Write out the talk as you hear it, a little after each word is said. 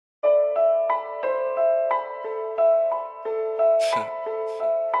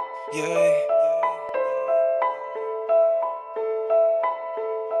Yeah.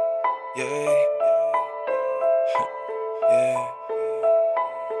 Yeah. Yeah.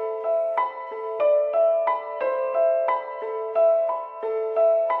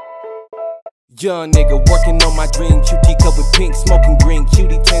 Young nigga working on my dream, QT cup with pink, smoking green,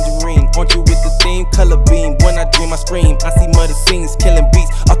 cutie tangerine. Aren't you with the theme? Color beam. When I dream, I scream. I see murder scenes, killing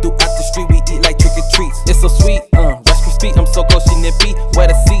beats all throughout the street. We eat like trick or treats. It's so sweet, Rice Krispies. I'm so cold, she nippy. Where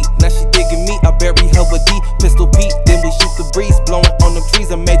the seat? Now she digging me. I bury her with D. Pistol Pete. Then we shoot the breeze, blowing on them trees.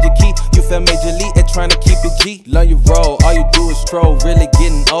 A major key. You fell majorly at trying to keep it G. Learn your role. All you do is troll. Really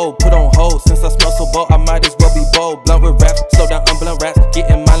getting old. Put on hold. Since I smell so bold, I might as well be bold. Blunt with raps. Slow down, unblunt raps.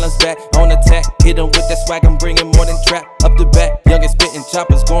 Getting my lungs back on attack. Hit him with that swag, I'm bringing more than trap. Up the back, youngin' spittin'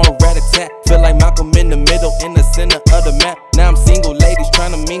 choppers, going rat-a-tat. Feel like Malcolm in the middle, in the center of the map. Now I'm single, ladies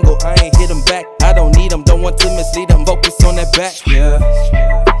trying to mingle, I ain't hit them back. I don't need them, don't want to mislead them, focus on that back. Yeah,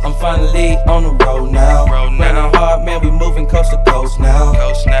 I'm finally on the road now. Running hard, man, we moving coast to coast now.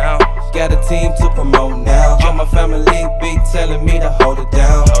 Got a team to promote now. All my family be telling me to hold it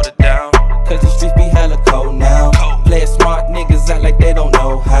down. Cause the streets be hella cold now. Play it smart, niggas act like they don't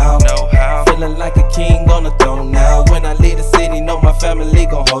know how. Feeling like a king on the throne now. When I leave the city, know my family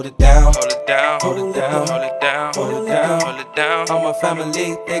gon' hold it down. Hold it down, hold it down, hold it down, hold it down, hold it down. All my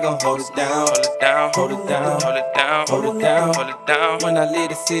family, they gon' hold it down. Hold it down, hold it down, hold it down, hold it down, hold it down. When I leave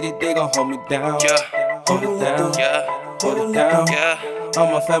the city, they gon' hold me down. Yeah, hold it down, yeah, hold it down, yeah. All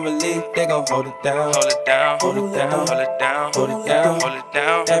my family, they gon' hold it down. Hold it down, hold it down, hold it down, hold it down, hold it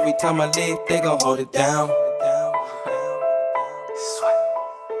down. Every time I leave, they gon' hold it down.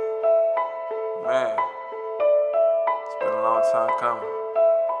 Man, it's been a long time coming.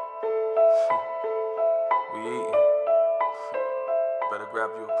 We eating. Better grab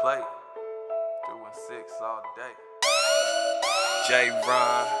you a plate. 316 all day.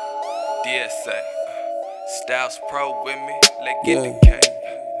 JRon DSA. Stylz Pro with me. Let's get the cake.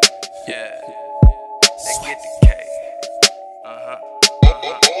 Yeah. Let's get the cake.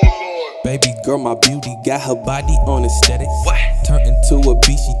 Baby girl, my beauty got her body on aesthetics. What? Turn into a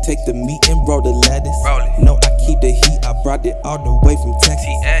beast, she take the meat and roll the lettuce. Roll it. No, I keep the heat, I brought it all the way from Texas.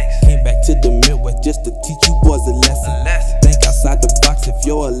 TX. Came back to the Midwest just to teach you boys a lesson. Think outside the box, if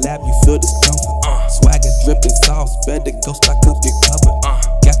you're a lab, you feel discomfort. Swagger dripping sauce, better go stock up your cupboard.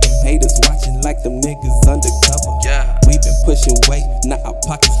 Got them haters watching like them niggas undercover. Yeah. We been pushing weight, now our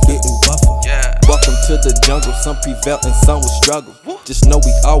pockets getting buffer. Yeah. Welcome to the jungle, some prevail and some will struggle. Just know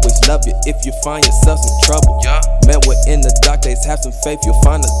we always love you if you find yourself in trouble. Yeah. Man, we're in the dark days, have some faith, you'll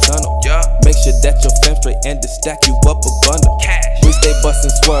find a tunnel. Yeah. Make sure that your fam straight and to stack you up a bundle. Cash. We stay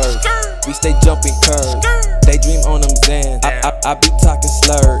bustin' swerves, we stay jumping curves. Daydream on them Zans, I be talking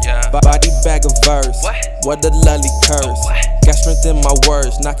slurred. Yeah. Body bag of verse, what a lovely curse. Got strength in my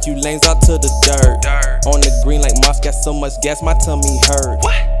words, knock you lanes out to the dirt. On the green like Moss, got so much gas, my tummy hurt.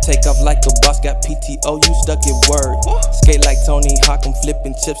 Take off like a boss, got PTO, you stuck in word. Skate like Tony Hawk, I'm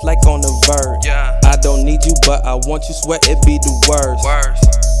flipping chips like on the verge. I don't need you, but I want you, swear it be the worst.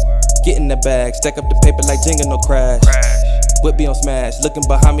 Get in the bag, stack up the paper like Jenga, no crash. Whip be on smash, looking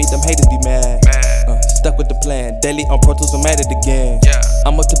behind me, them haters be mad. Stuck with the plan, daily on Pro Tools, I'm at it again.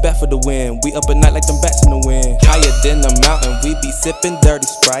 I'm up to bat for the win, we up at night like them bats in the wind. Higher than the mountain, we be sipping dirty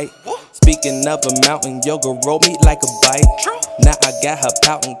Sprite. Speaking of a mountain, yoga roll me like a bite. Now I got her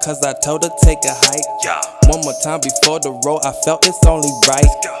pouting, cause I told her take a hike. One more time before the road, I felt it's only right.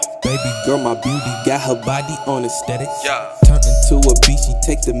 Baby girl, my beauty got her body on aesthetics. Turn into a beast, she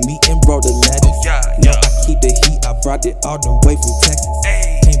take the meat and roll the lettuce. No, I keep the heat, I brought it all the way from Texas.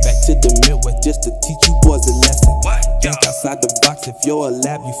 Came back to the Midwest just to teach you boys a lesson. Think outside the box, if you're a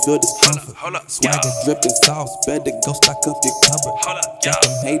lab, you feel discomfort. Swagger dripping sauce, better go stock up your cupboard. Got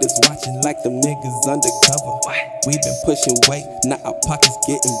them haters watching like them niggas undercover. We been pushing weight, now our pockets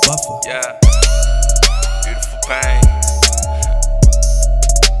getting buffer.